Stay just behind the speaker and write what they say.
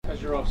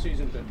your off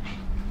season been?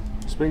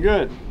 It's been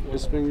good.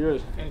 It's been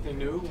good. Anything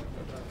new?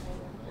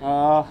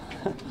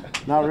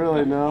 Not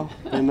really, no.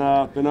 Been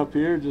up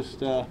here, just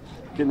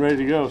getting ready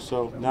to go.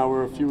 So now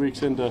we're a few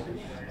weeks into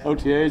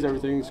OTAs.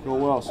 Everything's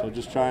going well. So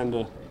just trying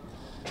to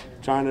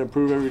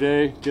improve every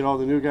day, get all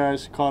the new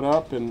guys caught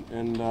up, and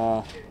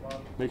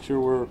make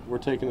sure we're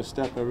taking a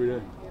step every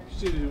day. You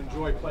seem to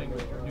enjoy playing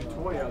with your new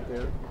toy out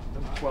there,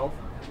 number 12.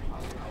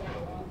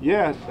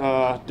 Yeah,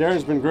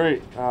 Darren's been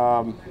great.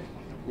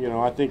 You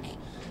know, I think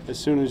as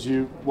soon as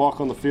you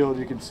walk on the field,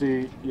 you can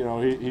see, you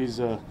know, he's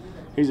a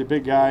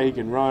big guy. He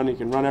can run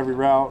every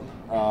route.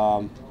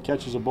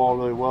 Catches the ball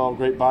really well.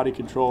 Great body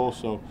control.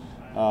 So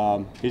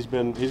he's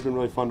been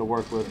really fun to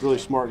work with. Really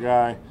smart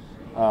guy.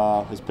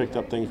 Has picked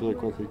up things really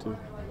quickly too.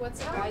 What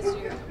surprised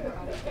you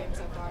about his game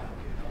so far?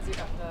 Has you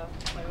got to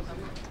play with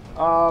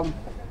him?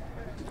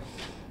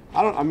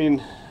 I don't know.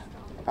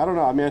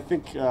 I mean, I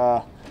think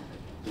it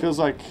feels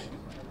like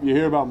you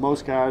hear about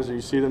most guys, or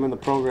you see them in the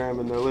program,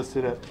 and they're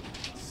listed at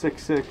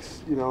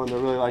 6'6", you know, and they're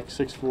really like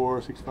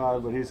 6'4",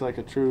 6'5", but he's like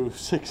a true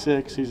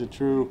 6'6". He's a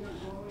true,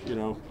 you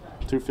know,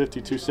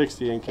 250,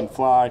 260, and can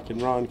fly, can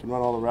run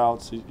all the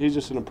routes. He's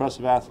just an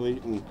impressive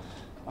athlete, and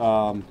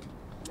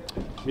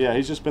yeah,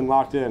 he's just been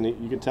locked in.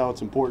 You can tell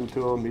it's important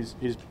to him. He's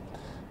you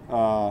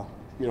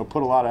know,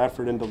 put a lot of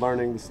effort into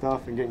learning the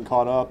stuff and getting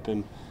caught up,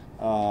 and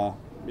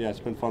yeah, it's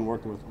been fun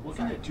working with him. What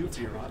can it do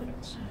for your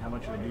offense? How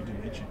much of a new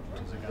dimension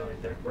does a guy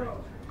like that bring?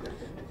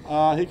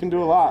 He can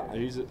do a lot.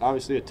 He's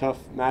obviously a tough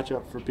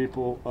matchup for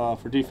people,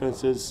 for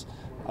defenses,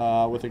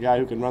 with a guy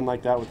who can run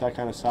like that with that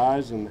kind of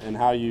size, and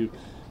how you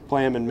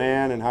play him in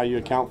man and how you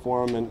account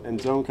for him in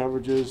zone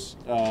coverages.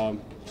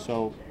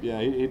 So,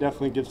 yeah, he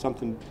definitely gives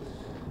something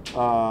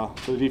for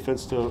the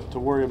defense to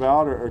worry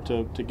about or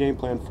to game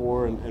plan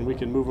for, and we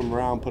can move him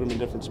around, put him in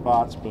different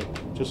spots, but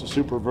just a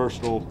super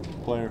versatile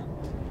player.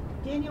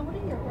 Daniel, what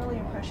are your early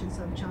impressions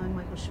of John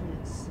Michael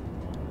Schmitz?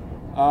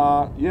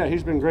 Yeah,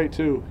 he's been great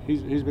too.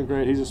 He's been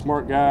great. He's a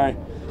smart guy.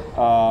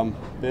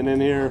 Been in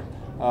here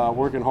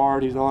working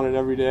hard. He's on it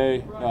every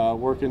day,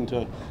 working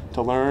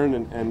to learn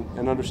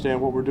and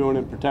understand what we're doing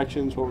in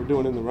protections, what we're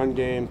doing in the run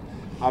game.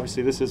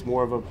 Obviously, this is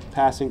more of a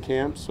passing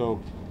camp, so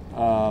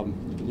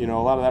you know,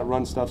 a lot of that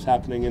run stuff's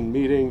happening in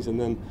meetings and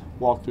then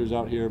walkthroughs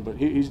out here. But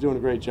he's doing a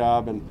great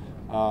job, and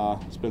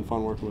it's been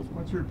fun working with him.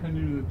 What's your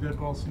opinion of the dead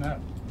ball snap?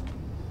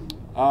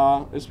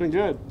 It's been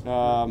good. You're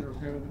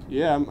okay with it?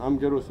 Yeah, I'm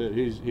good with it.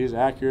 He's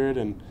accurate,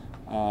 and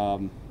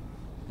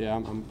yeah,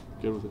 I'm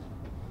good with it.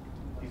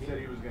 He said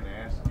he was going to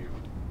ask you,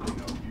 you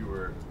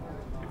know,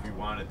 if you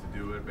wanted to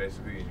do it,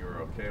 basically, and you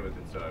were okay with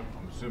it. So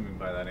I'm assuming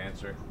by that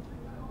answer,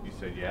 you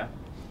said yeah.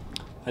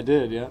 I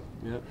did, yeah.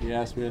 He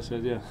asked me, I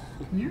said yeah.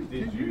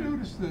 Did you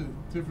notice the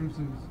difference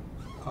in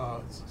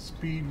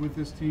speed with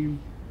this team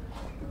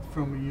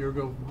from a year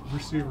ago,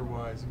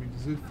 receiver-wise? I mean,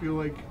 does it feel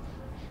like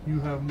you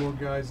have more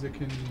guys that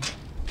can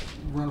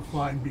run,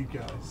 fly, and beat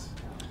guys?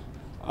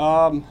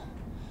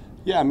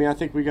 Yeah, I mean, I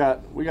think we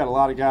got a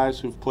lot of guys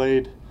who've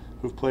played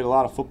a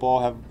lot of football,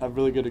 have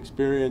really good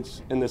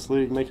experience in this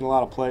league, making a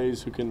lot of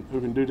plays, who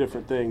can do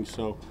different things.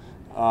 So,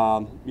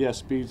 yeah,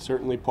 speed's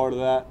certainly part of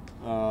that.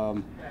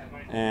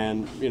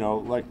 And you know,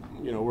 like,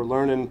 you know, we're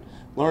learning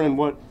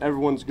what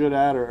everyone's good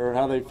at, or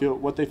how they feel,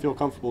 what they feel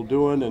comfortable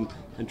doing, and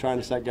trying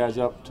to set guys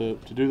up to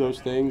do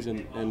those things,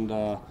 and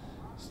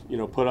you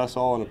know, put us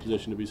all in a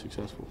position to be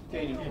successful.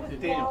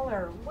 With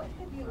Waller, what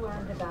have you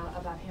learned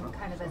about him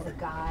kind of as a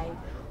guy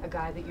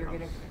that you're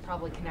going to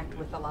probably connect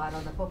with a lot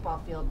on the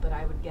football field, but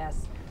I would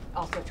guess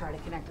also try to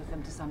connect with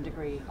him to some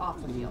degree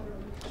off the field?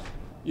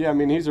 Yeah, I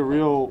mean, he's a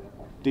real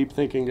deep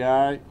thinking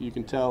guy. You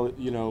can tell,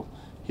 you know,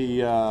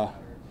 he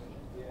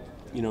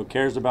you know,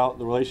 cares about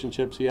the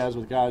relationships he has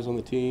with guys on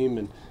the team,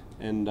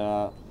 and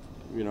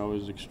you know,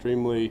 is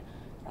extremely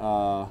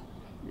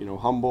you know,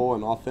 humble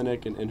and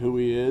authentic in who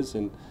he is,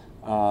 and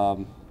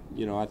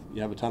you know,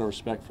 you have a ton of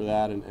respect for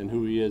that, and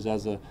who he is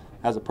as a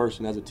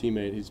person, as a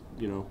teammate. He's,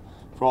 you know,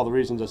 for all the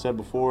reasons I said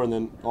before, and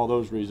then all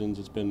those reasons,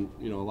 it's been,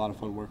 you know, a lot of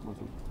fun working with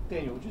him.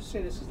 Daniel, would you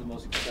say this is the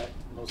most excited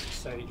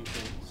you've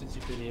been since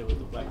you've been here with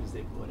the weapons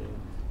they put in?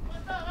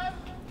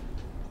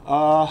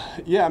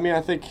 Yeah, I mean,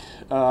 I think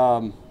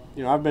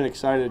you know, I've been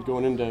excited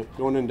going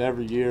into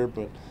every year,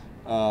 but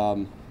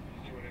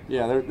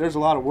yeah, there's a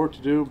lot of work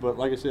to do. But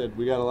like I said,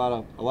 we got a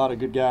lot of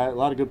good guys, a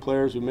lot of good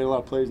players who made a lot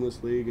of plays in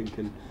this league and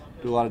can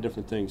do a lot of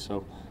different things.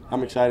 So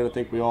I'm excited. I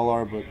think we all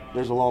are, but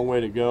there's a long way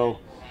to go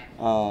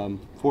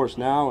for us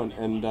now,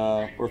 and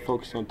we're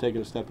focused on taking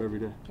a step every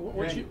day.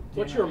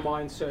 What's your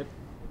mindset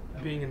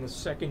being in the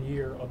second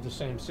year of the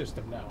same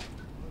system now?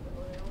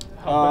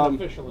 How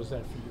beneficial is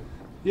that for you?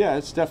 Yeah,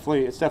 it's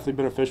definitely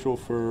beneficial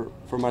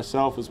for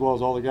myself, as well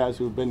as all the guys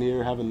who have been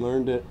here, haven't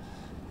learned it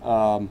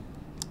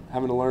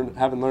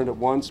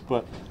once.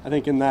 But I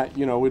think in that,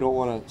 you know, we don't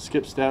want to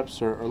skip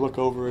steps or look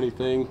over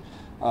anything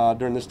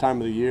during this time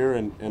of the year,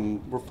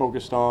 and we're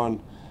focused on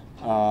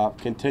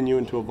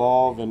continuing to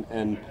evolve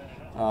and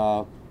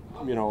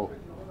you know,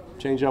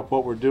 change up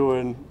what we're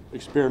doing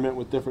experiment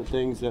with different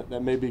things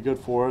that may be good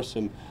for us.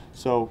 And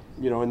so,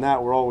 in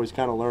that we're always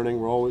kind of learning,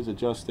 we're always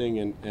adjusting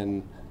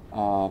and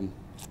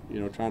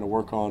trying to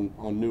work on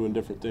new and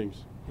different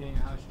things. Daniel,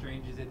 how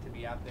strange is it to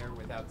be out there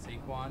without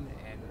Saquon?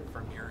 And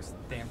from your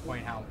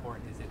standpoint, how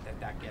important is it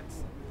that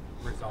gets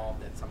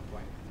resolved at some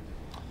point?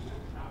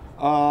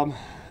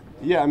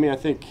 Yeah, I mean, I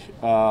think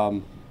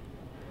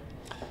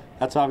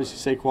that's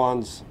obviously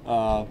Saquon's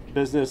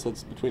business.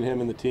 That's between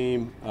him and the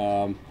team.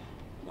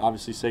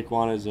 Obviously,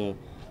 Saquon is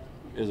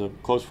a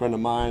close friend of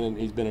mine, and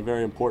he's been a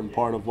very important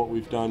part of what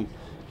we've done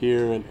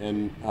here,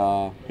 and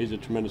he's a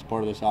tremendous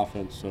part of this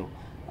offense. So,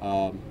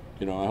 I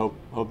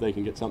hope they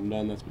can get something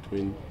done. That's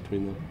between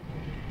them.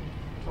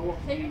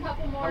 Take a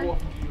couple more. How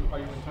often are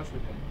you in touch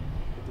with him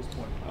at this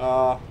point?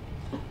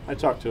 I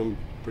talk to him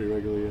pretty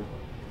regularly. Yeah.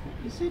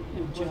 Is it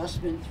an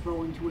adjustment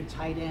throwing to a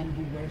tight end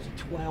who wears a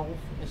 12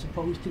 as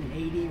opposed to an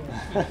 80?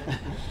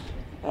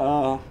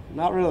 Or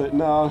Not really.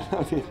 No,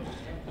 I mean,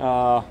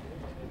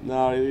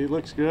 no, he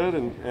looks good,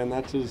 and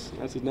that's his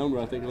number.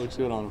 I think it looks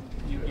good on him.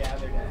 You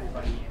gathered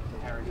everybody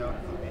in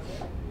Arizona for this.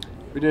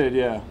 We did,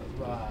 yeah.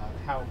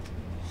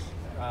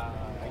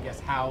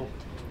 How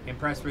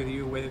impressed were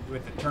you with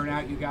the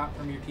turnout you got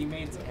from your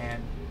teammates?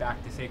 And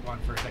back to Saquon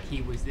first, like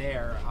he was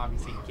there.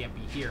 Obviously, he can't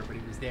be here, but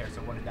he was there.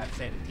 So what did that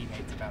say to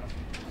teammates about him?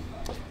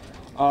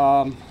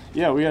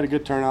 Yeah, we had a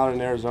good turnout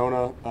in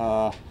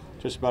Arizona.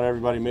 Just about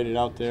everybody made it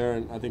out there,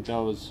 and I think that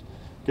was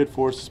good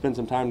for us to spend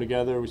some time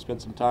together. We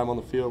spent some time on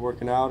the field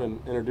working out and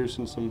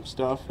introducing some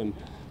stuff. And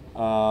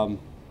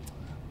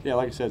yeah,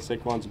 like I said,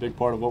 Saquon's a big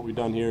part of what we've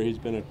done here. He's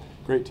been a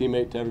great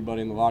teammate to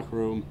everybody in the locker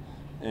room,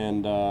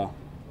 and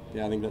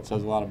yeah, I think that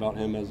says a lot about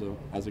him as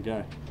a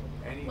guy.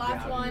 Any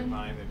Last doubt in your one.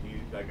 mind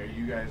that are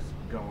you guys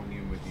going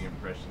in with the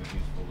impression that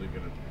he's fully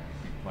going to be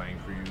playing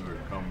for you or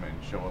come and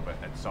show up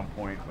at some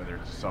point, whether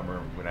it's summer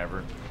or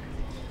whatever?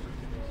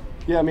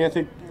 Yeah, I mean, I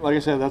think, like I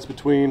said, that's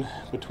between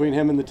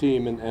him and the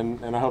team,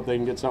 and I hope they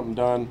can get something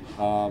done.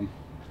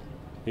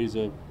 He's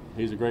a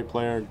great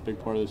player,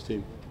 big part of this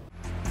team.